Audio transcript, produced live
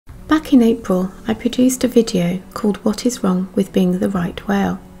Back in April, I produced a video called What is Wrong with Being the Right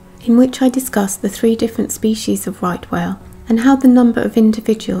Whale, in which I discussed the 3 different species of right whale and how the number of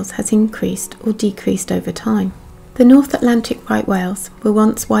individuals has increased or decreased over time. The North Atlantic right whales were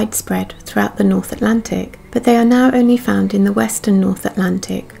once widespread throughout the North Atlantic, but they are now only found in the western North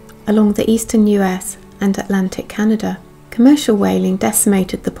Atlantic, along the eastern US and Atlantic Canada. Commercial whaling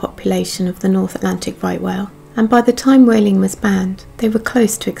decimated the population of the North Atlantic right whale, and by the time whaling was banned, they were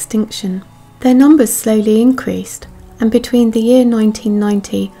close to extinction. Their numbers slowly increased, and between the year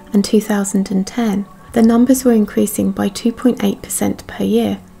 1990 and 2010, the numbers were increasing by 2.8% per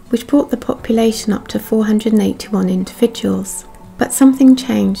year, which brought the population up to 481 individuals. But something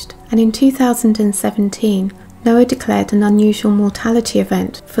changed, and in 2017, NOAA declared an unusual mortality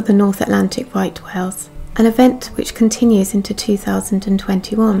event for the North Atlantic right whales, an event which continues into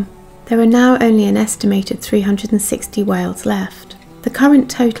 2021. There are now only an estimated 360 whales left. The current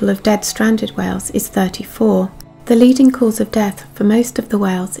total of dead stranded whales is 34. The leading cause of death for most of the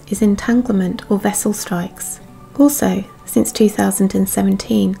whales is entanglement or vessel strikes. Also, since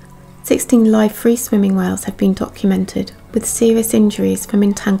 2017, 16 live free-swimming whales have been documented with serious injuries from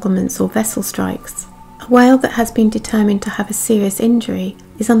entanglements or vessel strikes. A whale that has been determined to have a serious injury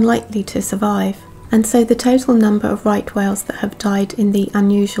is unlikely to survive, and so the total number of right whales that have died in the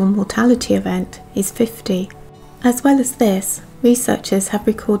unusual mortality event is 50. As well as this, researchers have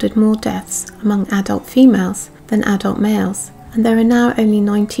recorded more deaths among adult females than adult males, and there are now only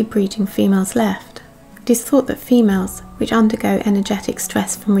 90 breeding females left. It is thought that females, which undergo energetic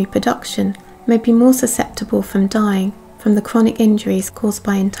stress from reproduction, may be more susceptible from dying from the chronic injuries caused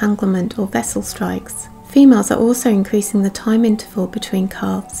by entanglement or vessel strikes. Females are also increasing the time interval between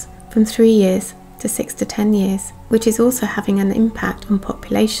calves from 3 years to 6 to 10 years, which is also having an impact on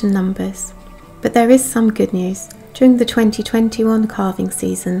population numbers. But there is some good news. During the 2021 calving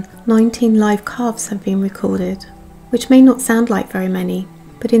season, 19 live calves have been recorded, which may not sound like very many,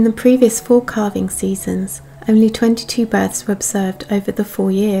 but in the previous 4 calving seasons, only 22 births were observed over the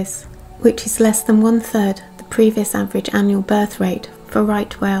 4 years, which is less than 1/3 the previous average annual birth rate for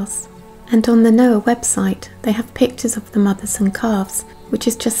right whales. And on the NOAA website, they have pictures of the mothers and calves, which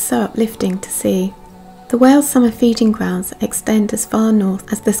is just so uplifting to see. The whale's summer feeding grounds extend as far north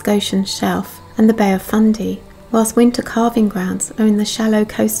as the Scotian Shelf and the Bay of Fundy, whilst winter calving grounds are in the shallow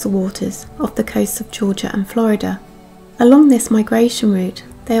coastal waters off the coasts of Georgia and Florida. Along this migration route,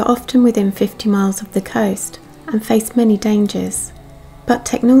 they are often within 50 miles of the coast and face many dangers. But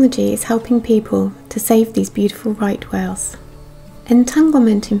technology is helping people to save these beautiful right whales.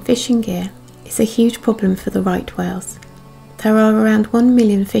 Entanglement in fishing gear is a huge problem for the right whales. There are around 1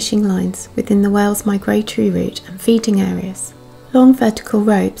 million fishing lines within the whale's migratory route and feeding areas. Long vertical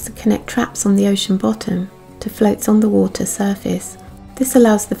ropes connect traps on the ocean bottom to floats on the water surface. This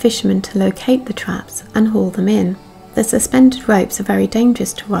allows the fishermen to locate the traps and haul them in. The suspended ropes are very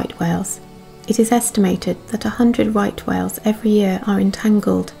dangerous to right whales. It is estimated that 100 right whales every year are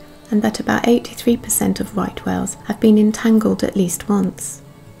entangled, and that about 83% of right whales have been entangled at least once.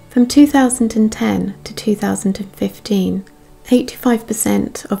 From 2010 to 2015,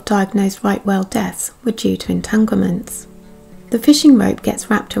 85% of diagnosed right whale deaths were due to entanglements. The fishing rope gets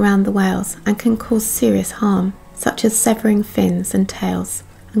wrapped around the whales and can cause serious harm, such as severing fins and tails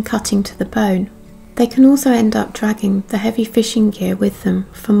and cutting to the bone. They can also end up dragging the heavy fishing gear with them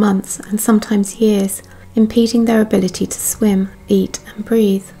for months and sometimes years, impeding their ability to swim, eat and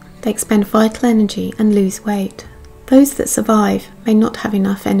breathe. They expend vital energy and lose weight. Those that survive may not have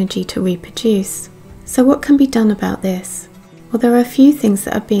enough energy to reproduce. So what can be done about this? Well, there are a few things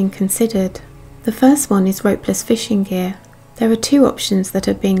that are being considered. The first one is ropeless fishing gear. There are 2 options that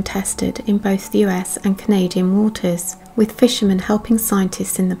are being tested in both the US and Canadian waters, with fishermen helping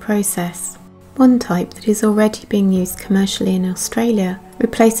scientists in the process. One type that is already being used commercially in Australia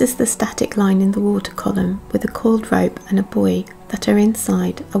replaces the static line in the water column with a coiled rope and a buoy that are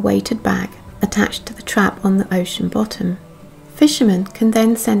inside a weighted bag attached to the trap on the ocean bottom. Fishermen can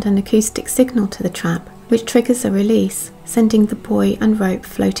then send an acoustic signal to the trap, which triggers a release, sending the buoy and rope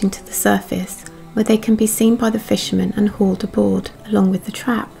floating to the surface, where they can be seen by the fishermen and hauled aboard, along with the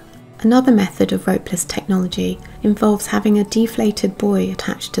trap. Another method of ropeless technology involves having a deflated buoy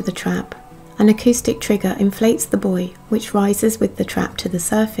attached to the trap. An acoustic trigger inflates the buoy, which rises with the trap to the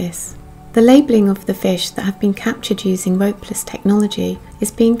surface. The labelling of the fish that have been captured using ropeless technology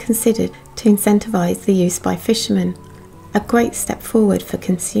is being considered to incentivise the use by fishermen, a great step forward for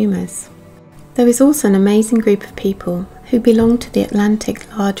consumers. There is also an amazing group of people who belong to the Atlantic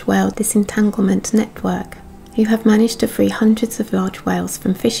Large Whale Disentanglement Network, who have managed to free hundreds of large whales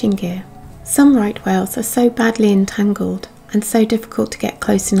from fishing gear. Some right whales are so badly entangled and so difficult to get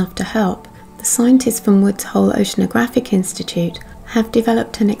close enough to help, the scientists from Woods Hole Oceanographic Institute have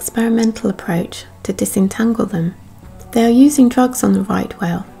developed an experimental approach to disentangle them. They are using drugs on the right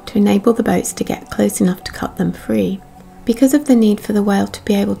whale to enable the boats to get close enough to cut them free. Because of the need for the whale to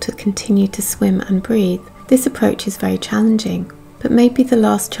be able to continue to swim and breathe, this approach is very challenging, but may be the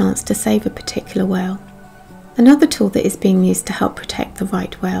last chance to save a particular whale. Another tool that is being used to help protect the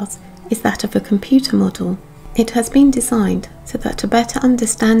right whales is that of a computer model. It has been designed so that a better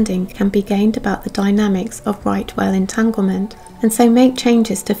understanding can be gained about the dynamics of right whale entanglement, and so make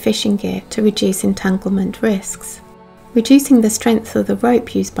changes to fishing gear to reduce entanglement risks. Reducing the strength of the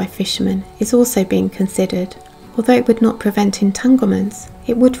rope used by fishermen is also being considered. Although it would not prevent entanglements,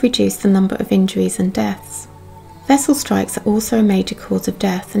 it would reduce the number of injuries and deaths. Vessel strikes are also a major cause of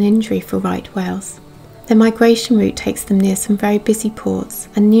death and injury for right whales. Their migration route takes them near some very busy ports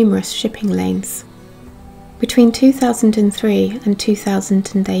and numerous shipping lanes. Between 2003 and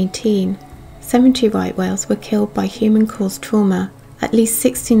 2018, 70 right whales were killed by human-caused trauma, at least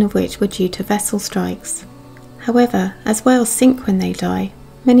 16 of which were due to vessel strikes. However, as whales sink when they die,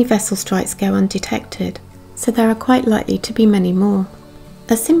 many vessel strikes go undetected, so there are quite likely to be many more.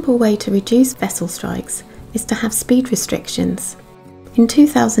 A simple way to reduce vessel strikes is to have speed restrictions. In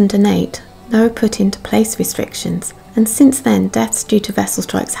 2008, NOAA put into place restrictions, and since then deaths due to vessel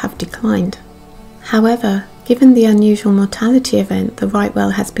strikes have declined. However, given the unusual mortality event the right whale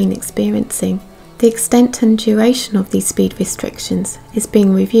has been experiencing, the extent and duration of these speed restrictions is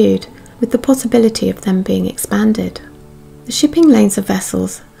being reviewed, with the possibility of them being expanded. The shipping lanes of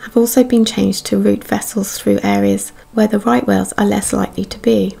vessels have also been changed to route vessels through areas where the right whales are less likely to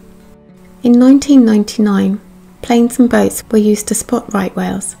be. In 1999, planes and boats were used to spot right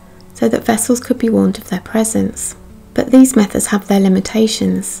whales, so that vessels could be warned of their presence. But these methods have their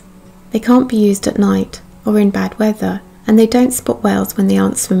limitations. They can't be used at night or in bad weather, and they don't spot whales when they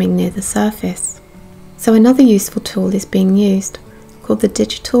aren't swimming near the surface. So another useful tool is being used, called the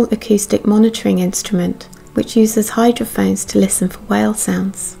Digital Acoustic Monitoring Instrument, which uses hydrophones to listen for whale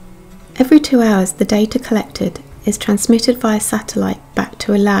sounds. Every 2 hours the data collected is transmitted via satellite back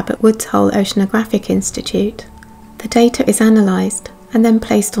to a lab at Woods Hole Oceanographic Institute. The data is analysed and then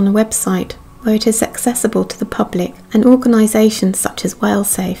placed on a website where it is accessible to the public and organisations such as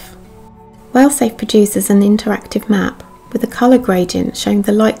WhaleSafe. WhaleSafe produces an interactive map with a colour gradient showing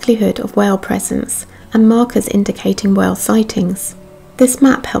the likelihood of whale presence and markers indicating whale sightings. This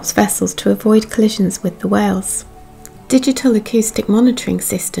map helps vessels to avoid collisions with the whales. Digital acoustic monitoring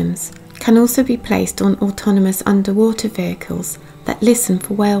systems can also be placed on autonomous underwater vehicles that listen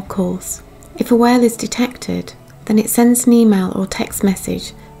for whale calls. If a whale is detected, then it sends an email or text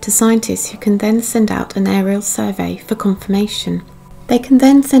message to scientists who can then send out an aerial survey for confirmation. They can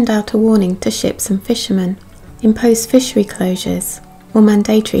then send out a warning to ships and fishermen, impose fishery closures, or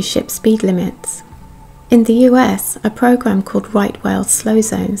mandatory ship speed limits. In the US, a program called Right Whale Slow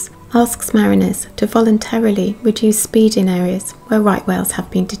Zones asks mariners to voluntarily reduce speed in areas where right whales have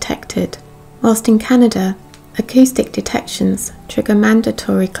been detected, whilst in Canada, acoustic detections trigger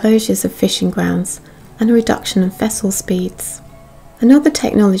mandatory closures of fishing grounds and a reduction of vessel speeds. Another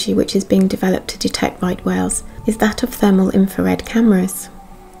technology which is being developed to detect right whales is that of thermal infrared cameras.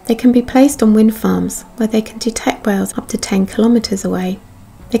 They can be placed on wind farms where they can detect whales up to 10 kilometers away.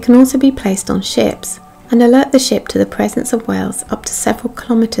 They can also be placed on ships and alert the ship to the presence of whales up to several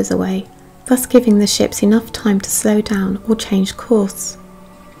kilometers away, thus giving the ships enough time to slow down or change course.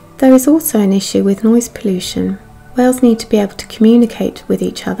 There is also an issue with noise pollution. Whales need to be able to communicate with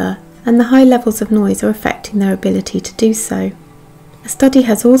each other, and the high levels of noise are affecting their ability to do so. A study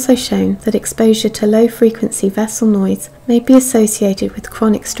has also shown that exposure to low-frequency vessel noise may be associated with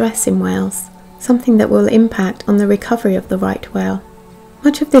chronic stress in whales, something that will impact on the recovery of the right whale.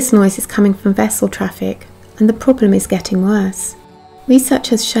 Much of this noise is coming from vessel traffic, and the problem is getting worse. Research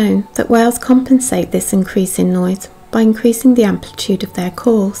has shown that whales compensate this increase in noise by increasing the amplitude of their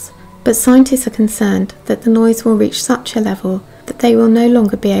calls, but scientists are concerned that the noise will reach such a level that they will no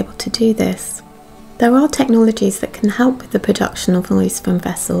longer be able to do this. There are technologies that can help with the production of noise from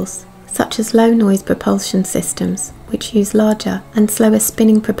vessels, such as low-noise propulsion systems, which use larger and slower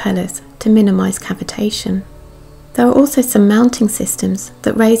spinning propellers to minimise cavitation. There are also some mounting systems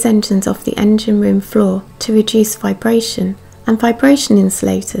that raise engines off the engine room floor to reduce vibration, and vibration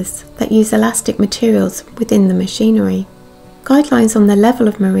insulators that use elastic materials within the machinery. Guidelines on the level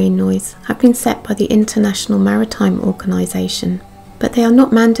of marine noise have been set by the International Maritime Organization, but they are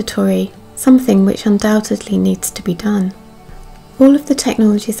not mandatory, something which undoubtedly needs to be done. All of the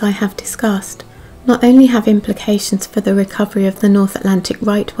technologies I have discussed not only have implications for the recovery of the North Atlantic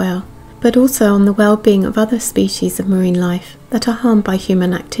right whale, but also on the well-being of other species of marine life that are harmed by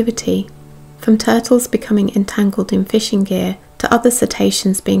human activity, from turtles becoming entangled in fishing gear to other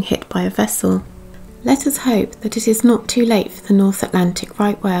cetaceans being hit by a vessel. Let us hope that it is not too late for the North Atlantic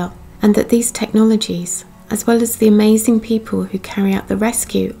right whale, and that these technologies, as well as the amazing people who carry out the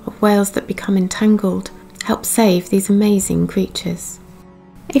rescue of whales that become entangled, help save these amazing creatures.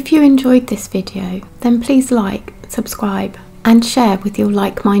 If you enjoyed this video, then please like, subscribe, and share with your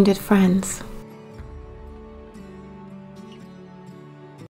like-minded friends.